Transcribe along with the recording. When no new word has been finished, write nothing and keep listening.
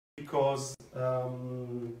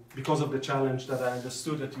because of the challenge that I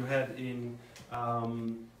understood that you had in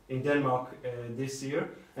Denmark this year.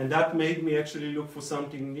 And that made me actually look for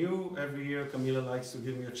something new. Every year Camilla likes to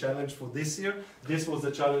give me a challenge for this year. This was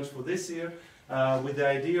the challenge for this year, with the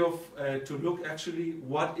idea of to look actually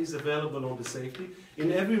what is available on the safety.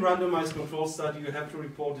 In every randomized control study you have to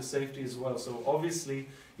report the safety as well. So obviously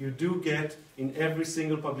you do get in every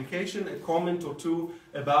single publication a comment or two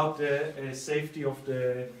about the safety of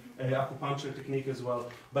the acupuncture technique as well.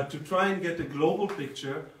 But to try and get a global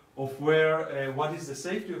picture of where, what is the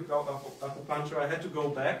safety of acupuncture, I had to go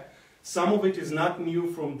back. Some of it is not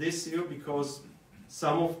new from this year because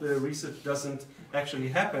some of the research doesn't actually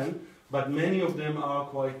happen, but many of them are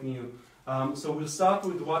quite new. So we'll start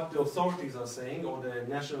with what the authorities are saying, or the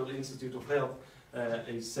National Institute of Health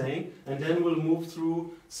is saying, and then we'll move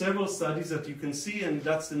through several studies that you can see, and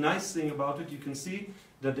that's the nice thing about it. You can see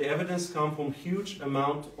that the evidence comes from huge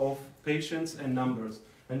amount of patients and numbers.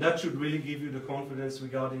 And that should really give you the confidence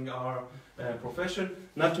regarding our profession,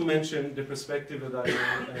 not to mention the perspective that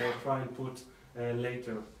I will try and put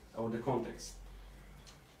later, or the context.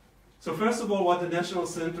 So first of all, what the National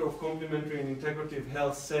Center of Complementary and Integrative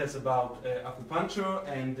Health says about acupuncture,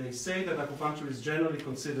 and they say that acupuncture is generally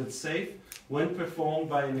considered safe when performed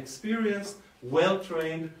by an experienced,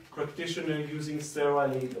 well-trained practitioner using sterile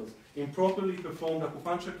needles. Improperly performed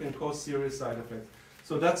acupuncture can cause serious side effects.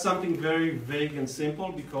 So that's something very vague and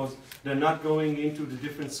simple, because they're not going into the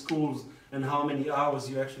different schools and how many hours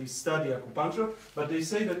you actually study acupuncture, but they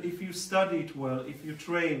say that if you study it well, if you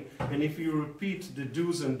train, and if you repeat the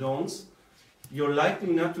do's and don'ts, you're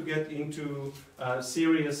likely not to get into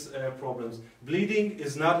serious problems. Bleeding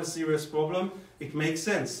is not a serious problem. It makes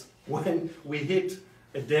sense. When we hit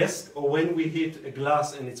a desk or when we hit a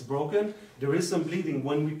glass and it's broken, there is some bleeding.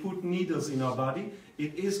 When we put needles in our body,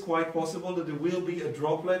 it is quite possible that there will be a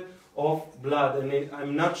droplet of blood, and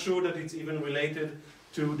I'm not sure that it's even related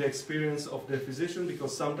to the experience of the physician,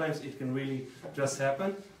 because sometimes it can really just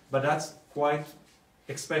happen, but that's quite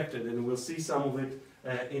expected, and we'll see some of it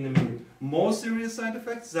in a minute. More serious side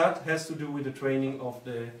effects, that has to do with the training of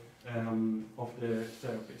the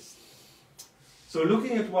therapist. So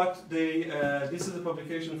looking at what they, this is a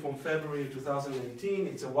publication from February 2018,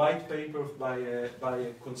 it's a white paper by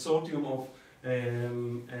a consortium of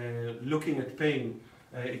looking at pain.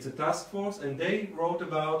 It's a task force, and they wrote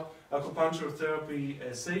about acupuncture therapy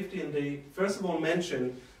safety, and they first of all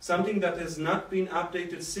mentioned something that has not been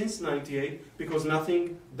updated since '98 because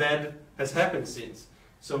nothing bad has happened since.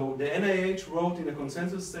 So the NIH wrote in a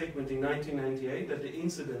consensus statement in 1998 that the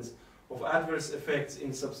incidence of adverse effects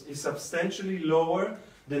is substantially lower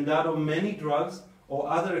than that of many drugs or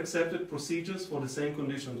other accepted procedures for the same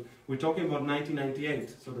conditions. We're talking about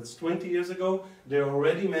 1998, so that's 20 years ago. They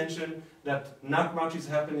already mentioned that not much is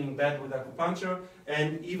happening bad with acupuncture,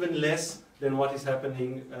 and even less than what is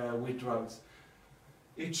happening with drugs.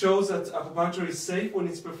 It shows that acupuncture is safe when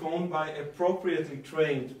it's performed by appropriately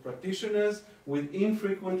trained practitioners with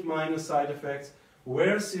infrequent minor side effects,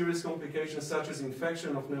 where serious complications such as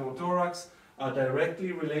infection of pneumothorax are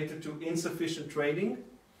directly related to insufficient training.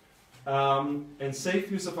 And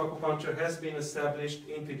safe use of acupuncture has been established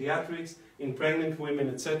in pediatrics, in pregnant women,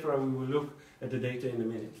 etc. We will look at the data in a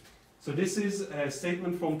minute. So this is a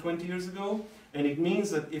statement from 20 years ago, and it means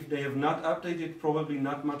that if they have not updated, probably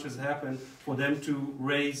not much has happened for them to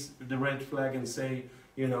raise the red flag and say,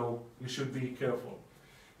 you know, you should be careful.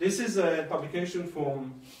 This is a publication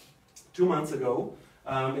from 2 months ago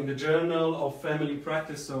in the Journal of Family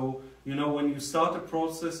Practice. So, you know, when you start a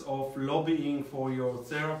process of lobbying for your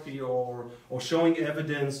therapy or showing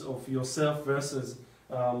evidence of yourself versus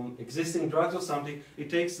existing drugs or something, it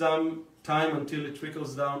takes them time until it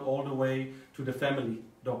trickles down all the way to the family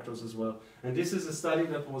doctors as well. And this is a study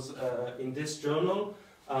that was in this journal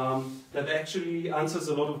that actually answers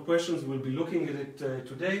a lot of questions. We'll be looking at it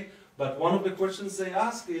today. But one of the questions they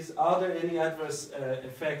ask is, are there any adverse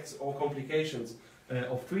effects or complications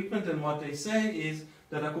of treatment? And what they say is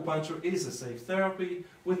that acupuncture is a safe therapy,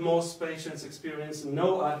 with most patients experiencing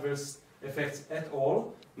no adverse effects at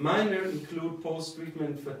all. Minor include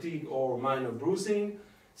post-treatment fatigue or minor bruising.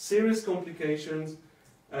 Serious complications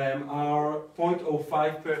are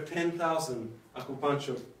 0.05 per 10,000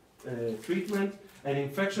 acupuncture treatment, and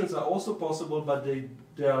infections are also possible, but they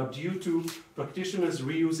are due to practitioners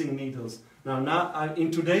reusing needles. Now,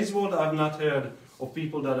 in today's world, I've not heard of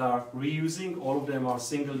people that are reusing. All of them are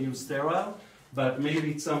single-use sterile, but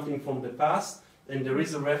maybe it's something from the past, and there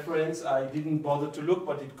is a reference. I didn't bother to look,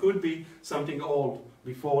 but it could be something old,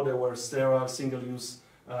 before there were sterile single-use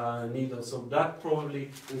needles. So that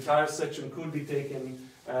probably entire section could be taken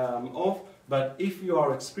off, But if you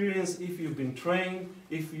are experienced, if you've been trained,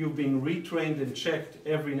 if you've been retrained and checked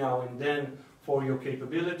every now and then for your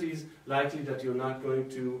capabilities, likely that you're not going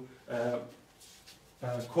to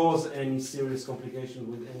cause any serious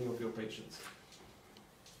complication with any of your patients.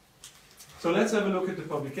 So let's have a look at the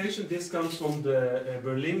publication. This comes from the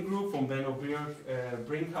Berlin group, from Benno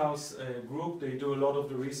Brinkhaus group. They do a lot of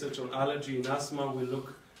the research on allergy and asthma. We'll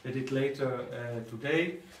look at it later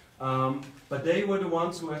today. But they were the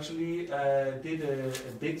ones who actually did a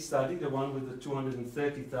big study, the one with the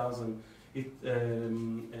 230,000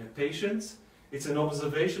 patients. It's an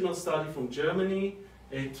observational study from Germany.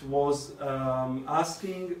 It was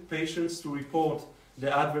asking patients to report the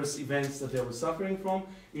adverse events that they were suffering from.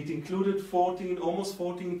 It included almost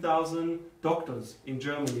 14,000 doctors in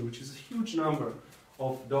Germany, which is a huge number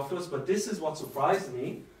of doctors. But this is what surprised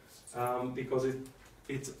me, because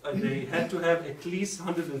they had to have at least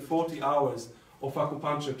 140 hours of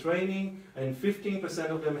acupuncture training, and 15%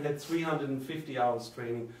 of them had 350 hours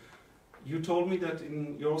training. You told me that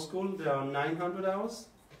in your school there are 900 hours,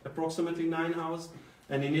 approximately 9 hours,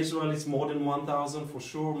 and in Israel it's more than 1,000 for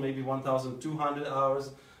sure, maybe 1,200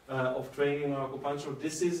 hours of training on acupuncture.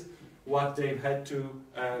 This is what they've had to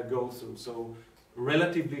go through. So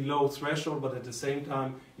relatively low threshold, but at the same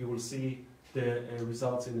time you will see the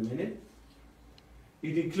results in a minute.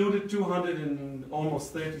 It included 200 and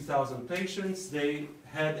almost 30,000 patients. They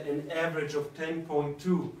had an average of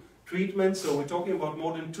 10.2 treatments, so we're talking about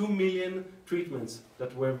more than 2 million treatments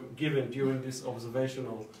that were given during this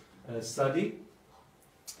observational study.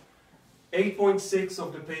 8.6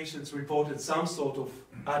 of the patients reported some sort of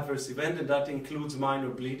adverse event, and that includes minor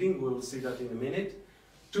bleeding. We will see that in a minute.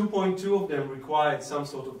 2.2 of them required some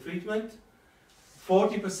sort of treatment.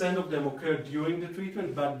 40% of them occurred during the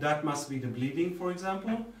treatment, but that must be the bleeding, for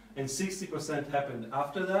example, and 60% happened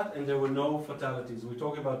after that, and there were no fatalities. We're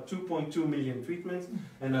talking about 2.2 million treatments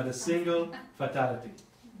and not a single fatality.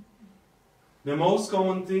 The most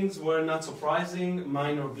common things were, not surprising,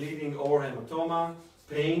 minor bleeding or hematoma,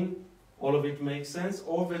 pain, all of it makes sense,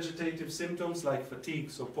 or vegetative symptoms like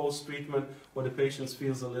fatigue, so post-treatment where the patient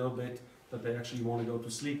feels a little bit that they actually want to go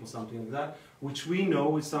to sleep or something like that, which we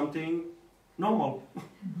know is something normal.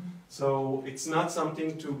 So it's not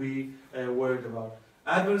something to be worried about.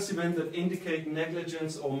 Adverse events that indicate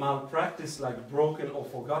negligence or malpractice, like broken or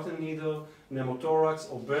forgotten needle,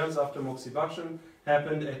 pneumothorax, or burns after moxibustion,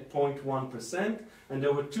 happened at 0.1%. And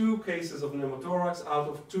there were 2 cases of pneumothorax out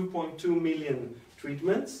of 2.2 million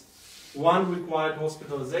treatments. 1 required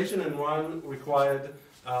hospitalization and 1 required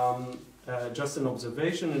just an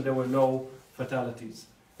observation, and there were no fatalities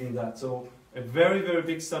in that. So a very, very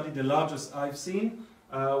big study, the largest I've seen,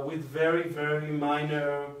 with very, very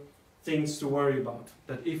minor things to worry about.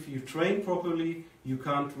 That if you train properly, you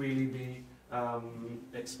can't really be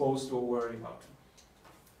exposed to or worry about.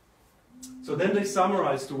 So then they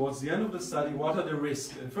summarize towards the end of the study what are the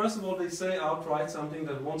risks. And first of all, they say outright something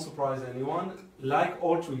that won't surprise anyone. Like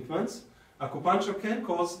all treatments, acupuncture can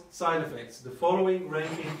cause side effects. The following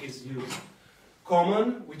ranking is used.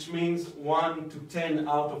 Common, which means 1 to 10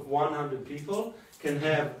 out of 100 people can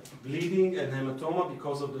have bleeding and hematoma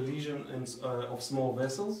because of the lesion of small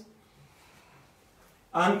vessels.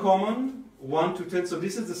 Uncommon, 1 to 10. So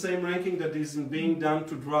this is the same ranking that is being done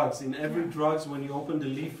to drugs. In every drugs, when you open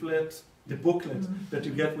the leaflet, the booklet that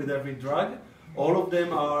you get with every drug, all of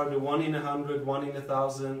them are the 1 in 100, 1 in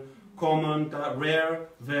 1,000, common, rare,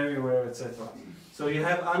 very rare, etc. So you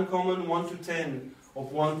have uncommon, 1 to 10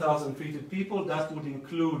 of 1,000 treated people. That would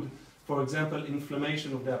include, for example,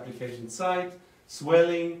 inflammation of the application site,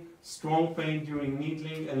 swelling, strong pain during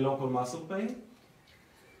needling, and local muscle pain.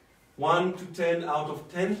 1 to 10 out of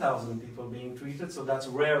 10,000 people being treated, so that's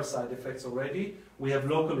rare side effects already. We have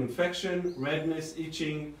local infection, redness,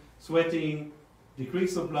 itching, sweating,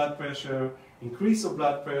 decrease of blood pressure, increase of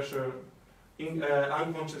blood pressure,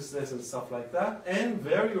 unconsciousness and stuff like that. And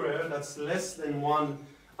very rare, that's less than 1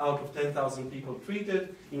 out of 10,000 people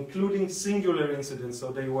treated, including singular incidents.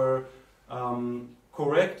 So they were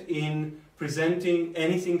correct in presenting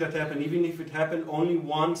anything that happened, even if it happened only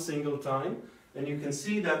 1 single time. And you can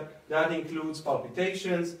see that that includes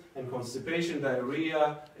palpitations and constipation,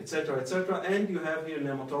 diarrhea, etc., etc. And you have here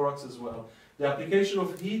pneumothorax as well. The application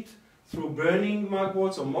of heat through burning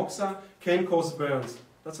mugworts or moxa can cause burns.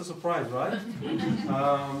 That's a surprise, right?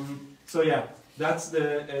 So yeah, that's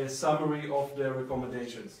the summary of the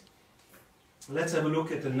recommendations. Let's have a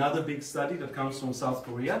look at another big study that comes from South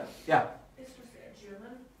Korea. Yeah? This was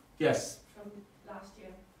German? Yes. From last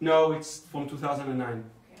year? No, it's from 2009.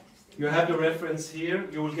 You have the reference here.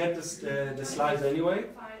 You will get the slides anyway.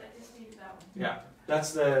 Fine, I just need that one. Yeah,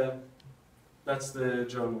 that's the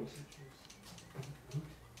journal.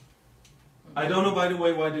 I don't know, by the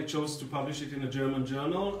way, why they chose to publish it in a German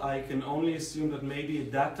journal. I can only assume that maybe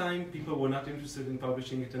at that time people were not interested in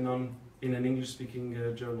publishing it in an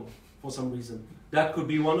English-speaking journal for some reason. That could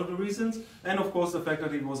be one of the reasons, and of course the fact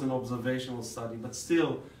that it was an observational study. But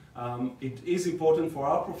still, it is important for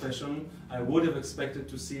our profession. I would have expected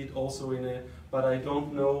to see it also in a, but I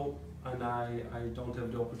don't know, and I don't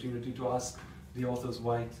have the opportunity to ask the authors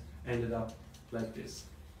why it ended up like this.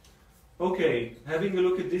 Okay, having a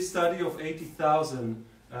look at this study of 80,000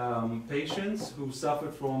 patients who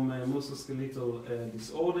suffered from musculoskeletal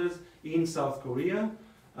disorders in South Korea.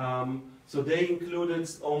 So they included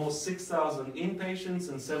almost 6,000 inpatients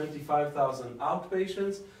and 75,000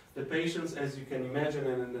 outpatients. The patients, as you can imagine,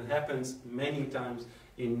 and it happens many times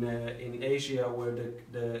in Asia where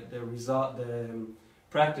the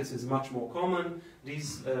practice is much more common.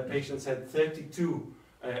 These patients had 32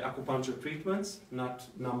 acupuncture treatments, not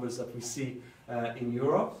numbers that we see in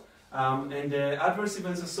Europe. And the adverse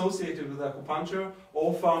events associated with acupuncture,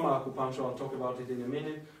 or pharma acupuncture, I'll talk about it in a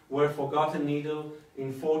minute, were forgotten needle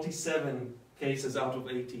in 47 cases out of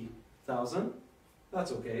 80,000.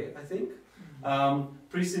 That's okay, I think.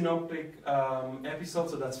 Presynoptic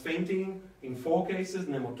episodes, so that's fainting in 4 cases,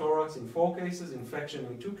 pneumothorax in 4 cases, infection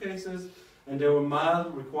in 2 cases. And they were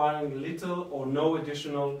mild, requiring little or no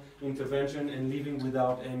additional intervention and leaving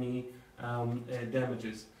without any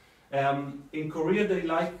damages. In Korea, they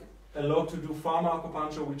like a lot to do pharma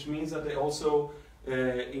acupuncture, which means that they also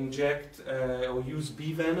inject or use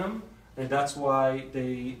bee venom, and that's why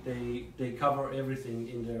they cover everything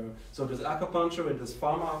in there. So there's acupuncture and there's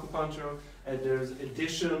pharma acupuncture, and there's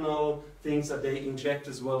additional things that they inject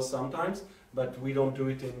as well sometimes, but we don't do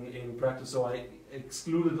it in practice, so I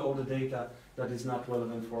excluded all the data that is not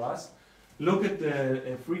relevant for us. Look at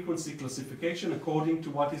the frequency classification according to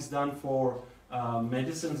what is done for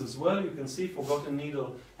medicines as well. You can see forgotten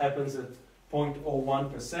needle happens at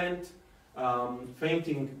 0.01%,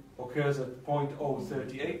 fainting occurs at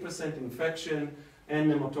 0.038%, infection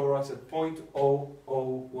and pneumothorax at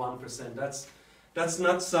 0.001%. That's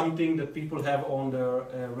not something that people have on their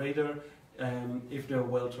radar if they're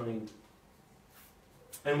well trained.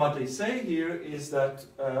 And what they say here is that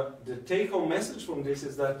the take-home message from this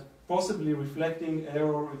is that possibly reflecting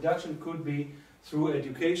error reduction could be through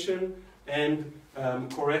education and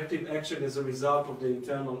corrective action as a result of the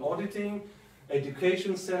internal auditing,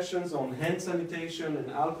 education sessions on hand sanitation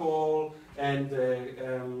and alcohol, and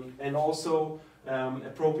also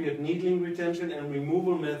appropriate needling retention and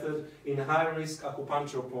removal method in high-risk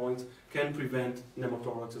acupuncture points can prevent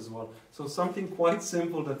pneumothorax as well. So something quite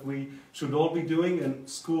simple that we should all be doing, and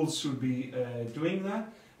schools should be doing that,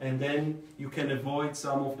 and then you can avoid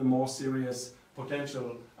some of the more serious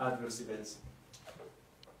potential adverse events.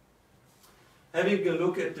 Having a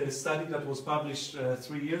look at the study that was published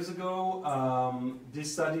 3 years ago,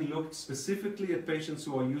 this study looked specifically at patients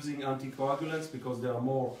who are using anticoagulants because they are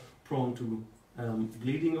more prone to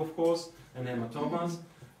bleeding, of course, and hematomas.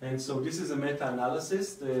 And so this is a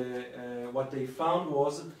meta-analysis. What they found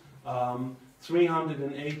was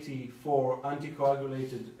 384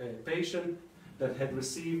 anticoagulated patients that had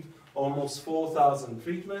received almost 4,000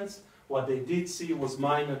 treatments. What they did see was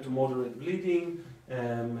minor to moderate bleeding,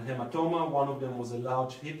 hematoma, one of them was a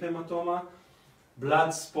large hip hematoma,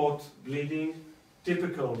 blood spot bleeding,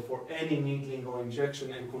 typical for any needling or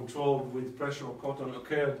injection and controlled with pressure or cotton,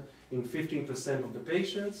 occurred in 15% of the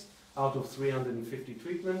patients out of 350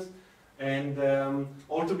 treatments. And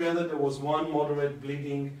altogether there was one moderate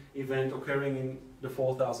bleeding event occurring in the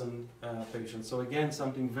 4,000 patients. So again,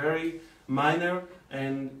 something very minor,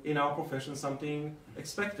 and in our profession something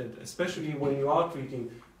expected, especially when you are treating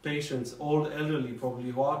patients, old elderly probably,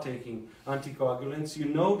 who are taking anticoagulants. You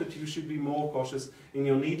know that you should be more cautious in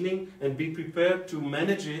your needling and be prepared to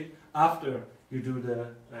manage it after you do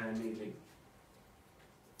the needling.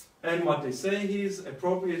 And what they say is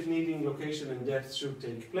appropriate needling location and depth should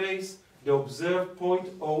take place. The observed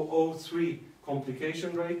 0.003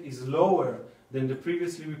 complication rate is lower than the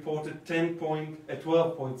previously reported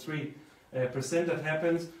 12.3% that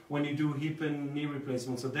happens when you do hip and knee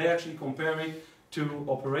replacement. So they actually compare it to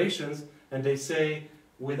operations, and they say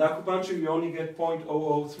with acupuncture you only get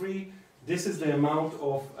 0.003. This is the amount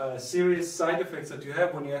of serious side effects that you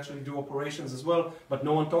have when you actually do operations as well, but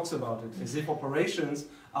no one talks about it, as if operations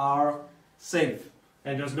are safe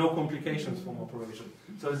and there's no complications from operation.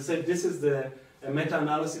 So as I said, this is the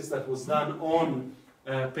meta-analysis that was done on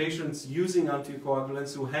patients using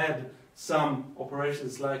anticoagulants who had some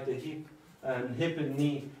operations like the hip and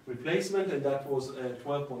knee replacement, and that was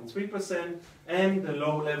 12.3%, and the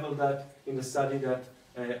low level that in the study that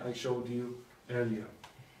I showed you earlier.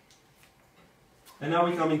 And now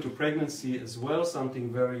we're coming to pregnancy as well,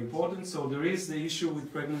 something very important. So there is the issue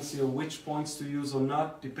with pregnancy of which points to use or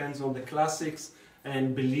not, depends on the classics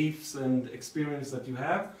and beliefs and experience that you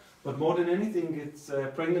have. But more than anything, it's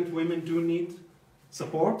pregnant women do need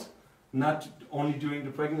support, not only during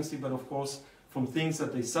the pregnancy, but of course from things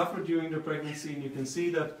that they suffer during the pregnancy. And you can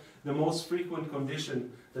see that the most frequent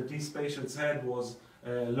condition that these patients had was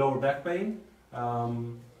lower back pain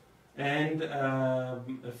and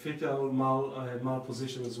fetal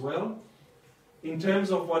malposition as well. In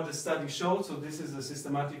terms of what the study showed, so this is a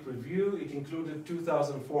systematic review, it included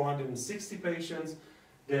 2,460 patients.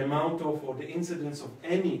 The amount of, or the incidence of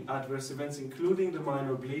any adverse events, including the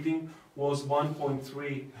minor bleeding, was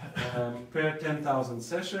 1.3 per 10,000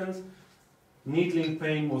 sessions. Needling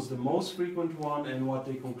pain was the most frequent one, and what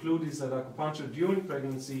they conclude is that acupuncture during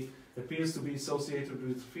pregnancy appears to be associated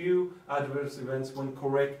with few adverse events when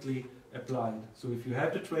correctly applied. So if you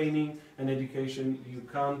have the training and education, you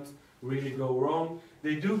can't really go wrong.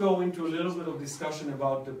 They do go into a little bit of discussion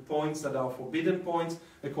about the points that are forbidden points,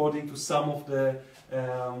 according to some of the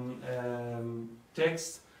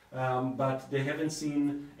texts, but they haven't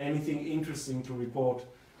seen anything interesting to report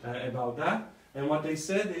about that. And what they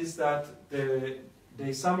said is that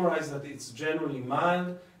they summarize that it's generally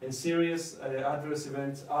mild and serious adverse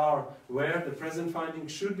events are where the present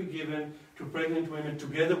findings should be given to pregnant women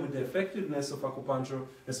together with the effectiveness of acupuncture,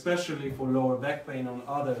 especially for lower back pain and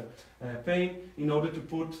other pain, in order to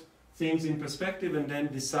put things in perspective and then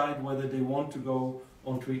decide whether they want to go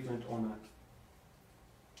on treatment or not.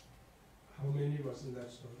 How many was in that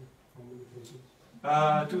study? How many patients?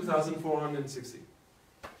 2,460.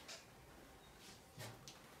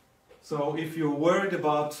 So if you're worried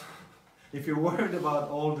about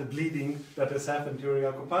all the bleeding that has happened during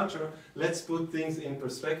acupuncture, let's put things in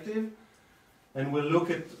perspective. And we'll look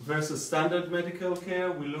at versus standard medical care,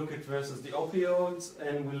 we look at versus the opioids,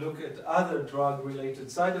 and we look at other drug-related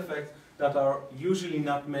side effects that are usually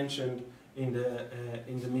not mentioned in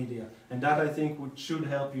the media. And that, I think, should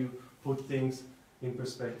help you put things in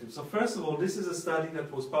perspective. So first of all, this is a study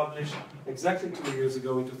that was published exactly 2 years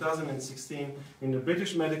ago in 2016 in the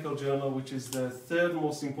British Medical Journal, which is the third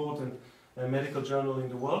most important medical journal in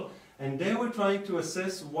the world. And they were trying to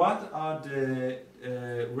assess what are the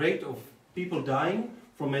rate of people dying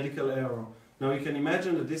from medical error. Now you can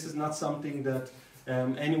imagine that this is not something that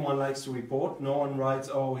anyone likes to report. No one writes,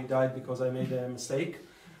 oh, he died because I made a mistake.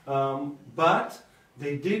 But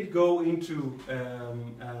they did go into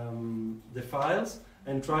the files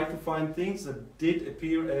and try to find things that did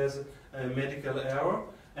appear as a medical error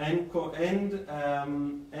and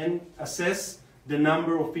assess the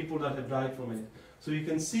number of people that have died from it. So you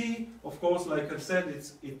can see, of course, like I said,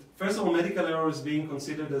 first of all, medical error is being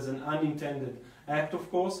considered as an unintended act, of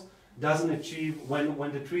course, doesn't achieve,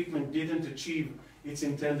 when the treatment didn't achieve its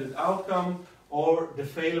intended outcome, or the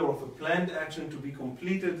failure of a planned action to be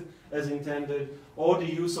completed as intended, or the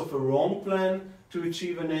use of a wrong plan to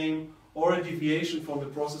achieve an aim, or a deviation from the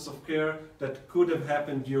process of care that could have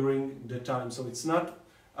happened during the time. So it's not,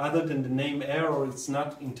 other than the name error, it's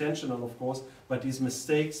not intentional, of course, but these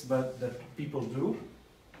mistakes that people do.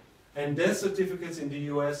 And death certificates in the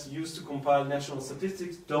US used to compile national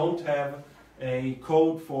statistics don't have a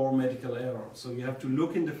code for medical error. So you have to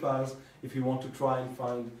look in the files if you want to try and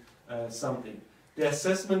find something. The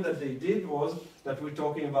assessment that they did was that we're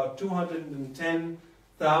talking about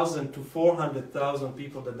 210,000 to 400,000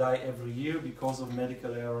 people that die every year because of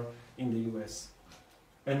medical error in the US.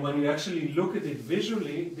 And when you actually look at it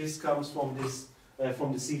visually, this comes from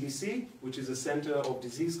the CDC, which is a Center of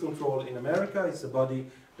Disease Control in America. It's a body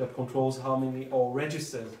that controls how many, or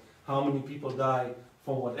registers how many people die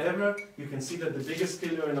from whatever. You can see that the biggest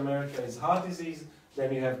killer in America is heart disease,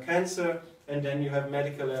 then you have cancer, and then you have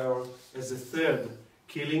medical error as a third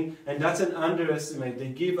killing. And that's an underestimate. They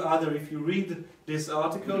give other, if you read this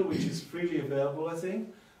article, which is freely available, I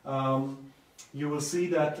think, you will see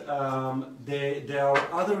that there are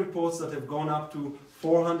other reports that have gone up to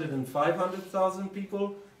 400,000 and 500,000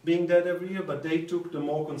 people being dead every year, but they took the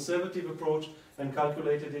more conservative approach and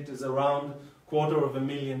calculated it as around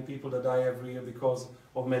 250,000 people that die every year because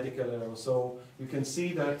of medical error. So you can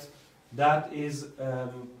see that that is a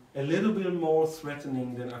little bit more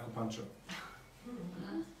threatening than acupuncture.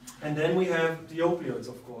 And then we have the opioids,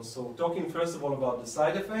 of course. So talking first of all about the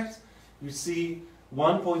side effects, you see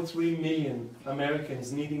 1.3 million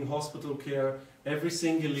Americans needing hospital care every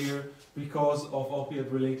single year because of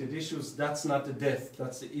opioid-related issues. That's not the death,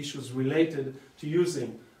 that's the issues related to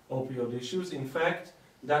using opioid issues. In fact,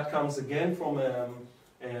 that comes again from a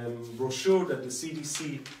brochure that the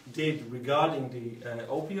CDC did regarding the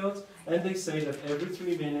opioids. and they say that every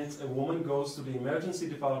 3 minutes a woman goes to the emergency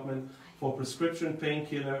department for prescription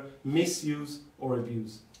painkiller misuse or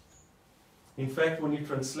abuse. In fact, when you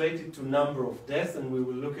translate it to number of deaths, and we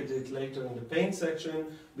will look at it later in the pain section,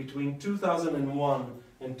 between 2001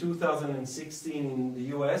 and 2016 in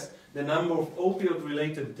the US, the number of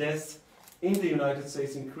opioid-related deaths in the United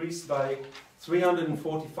States increased by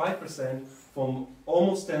 345%, from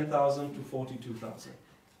almost 10,000 to 42,000.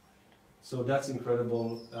 So that's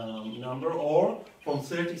incredible number. Or from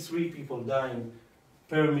 33 people dying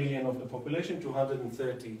per million of the population to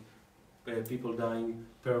 130 people dying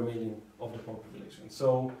per million of the population.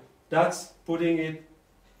 So that's putting it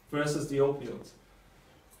versus the opioids.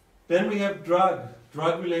 Then we have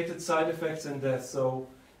drug-related side effects and death. So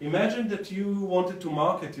imagine that you wanted to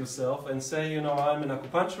market yourself and say, you know, I'm an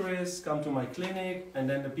acupuncturist, come to my clinic, and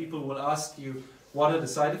then the people will ask you, what are the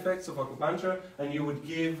side effects of acupuncture? And you would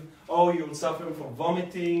give, oh, you'll suffer from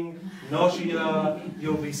vomiting, nausea,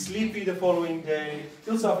 you'll be sleepy the following day,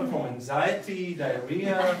 you'll suffer from anxiety,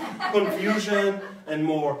 diarrhea, confusion, and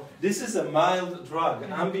more. This is a mild drug.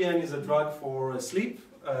 Ambien is a drug for sleep,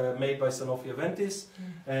 made by Sanofi Aventis.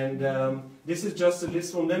 And this is just a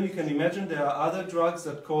list from them. You can imagine there are other drugs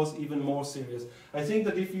that cause even more serious. I think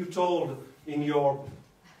that if you told in your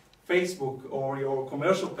Facebook or your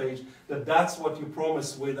commercial page that that's what you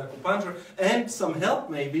promise with acupuncture and some help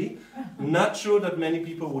maybe, not sure that many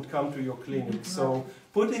people would come to your clinic. So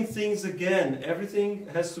putting things again, everything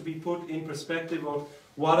has to be put in perspective of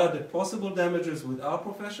what are the possible damages with our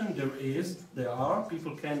profession. There are,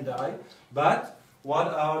 people can die, but what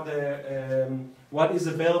is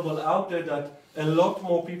available out there that a lot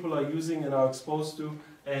more people are using and are exposed to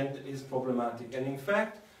and is problematic. And in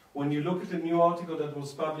fact, when you look at a new article that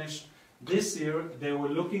was published this year, they were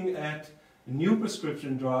looking at new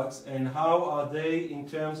prescription drugs and how are they in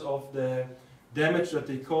terms of the damage that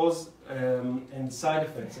they cause and side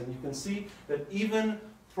effects. And you can see that even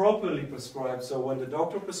properly prescribed, so when the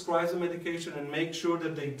doctor prescribes a medication and make sure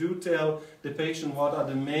that they do tell the patient what are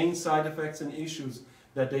the main side effects and issues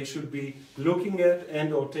that they should be looking at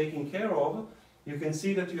and or taking care of, you can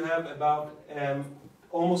see that you have about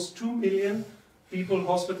almost 2 million people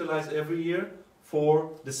hospitalized every year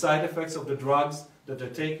for the side effects of the drugs that they're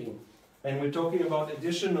taking. And we're talking about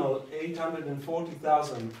additional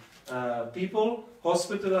 840,000 people,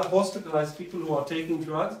 hospitalized people who are taking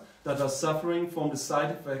drugs that are suffering from the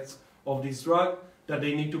side effects of these drugs, that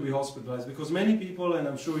they need to be hospitalized. Because many people, and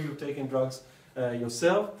I'm sure you've taken drugs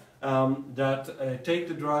yourself, that take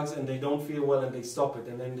the drugs and they don't feel well and they stop it.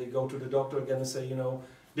 And then they go to the doctor again and say, you know,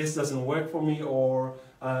 this doesn't work for me, or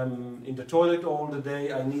I'm in the toilet all the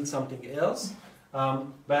day, I need something else.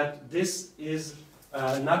 But this is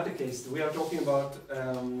not the case. We are talking about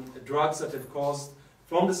drugs that have caused,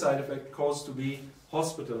 from the side effect, caused to be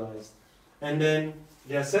hospitalized. And then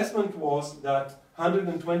the assessment was that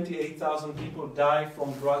 128,000 people die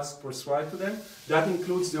from drugs prescribed to them. That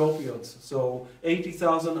includes the opioids. So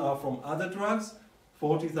 80,000 are from other drugs,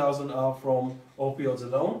 40,000 are from opioids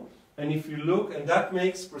alone. And if you look, and that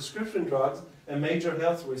makes prescription drugs a major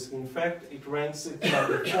health risk. In fact, it ranks at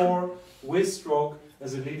number 4 with stroke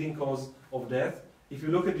as a leading cause of death. If you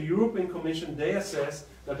look at the European Commission, they assess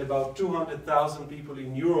that about 200,000 people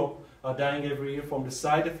in Europe are dying every year from the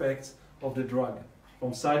side effects of the drug.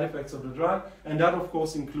 And that of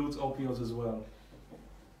course includes opioids as well.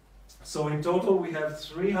 So in total we have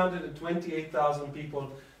 328,000 people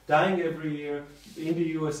dying every year in the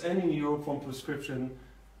US and in Europe from prescription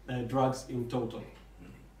drugs in total.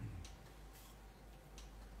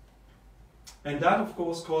 And that of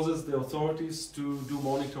course causes the authorities to do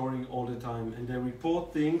monitoring all the time, and they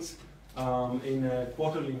report things in a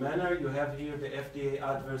quarterly manner. You have here the FDA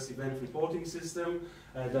adverse event reporting system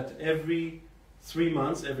that every 3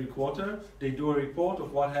 months, every quarter, they do a report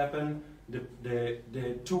of what happened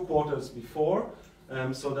the 2 quarters before,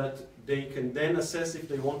 so that they can then assess if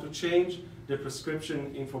they want to change the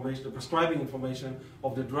prescription information, the prescribing information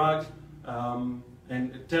of the drug,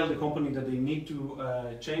 and tell the company that they need to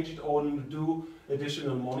change it or do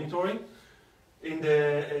additional monitoring. In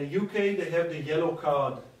the UK, they have the yellow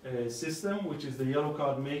card system, which is the yellow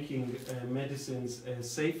card making medicines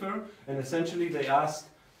safer, and essentially they ask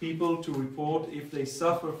people to report if they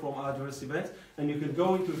suffer from adverse events, and you can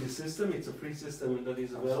go into the system. It's a free system that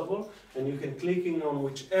is available, and you can click in on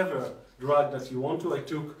whichever drug that you want to. I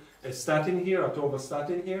took a statin here,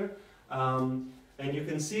 atorvastatin here, and you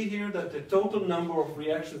can see here that the total number of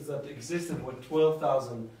reactions that existed were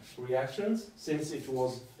 12,000 reactions since it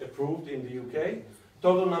was approved in the UK.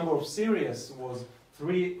 Total number of serious was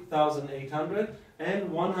 3,800,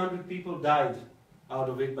 and 100 people died out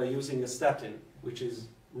of it by using a statin, which is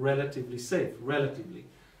relatively safe,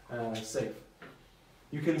 safe.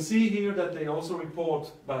 You can see here that they also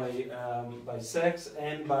report by sex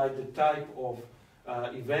and by the type of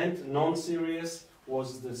event. Non-serious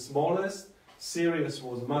was the smallest, serious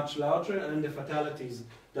was much larger, and the fatalities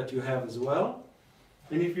that you have as well.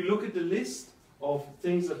 And if you look at the list of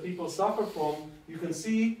things that people suffer from, you can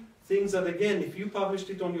see things that, again, if you published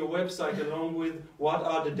it on your website along with what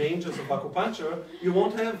are the dangers of acupuncture, you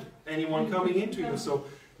won't have anyone coming into you. So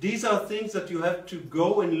these are things that you have to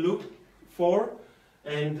go and look for,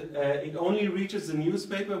 and it only reaches the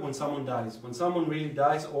newspaper when someone dies. When someone really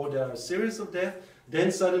dies or they are serious of death,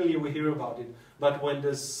 then suddenly we hear about it. But when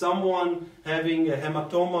there's someone having a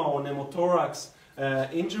hematoma or pneumothorax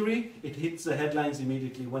injury, it hits the headlines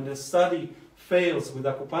immediately. When the study fails with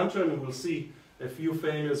acupuncture, and we'll see a few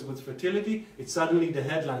failures with fertility, it's suddenly the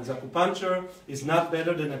headlines. Acupuncture is not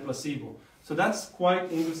better than a placebo. So that's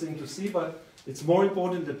quite interesting to see, but it's more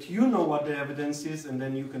important that you know what the evidence is, and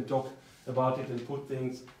then you can talk about it and put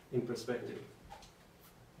things in perspective.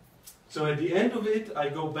 So at the end of it, I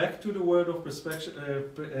go back to the word of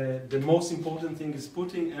perspective. The most important thing is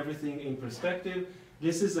putting everything in perspective.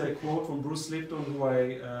 This is a quote from Bruce Lipton, who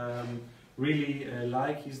I really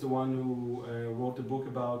like. He's the one who wrote a book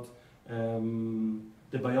about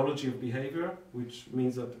the biology of behavior, which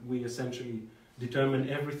means that we essentially determine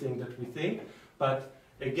everything that we think. But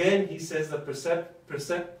again, he says that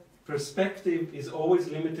perspective is always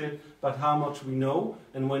limited by how much we know.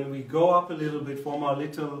 And when we go up a little bit from our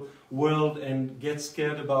little world and get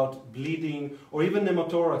scared about bleeding, or even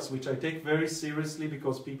pneumothorax, which I take very seriously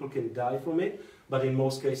because people can die from it, but in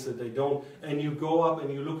most cases they don't, and you go up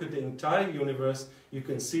and you look at the entire universe, you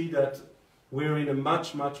can see that we're in a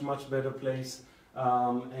much, much, much better place,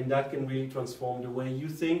 and that can really transform the way you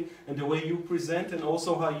think and the way you present, and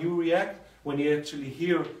also how you react when you actually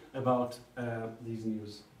hear about these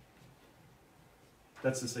news.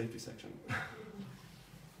 That's the safety section.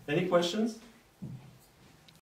 Any questions?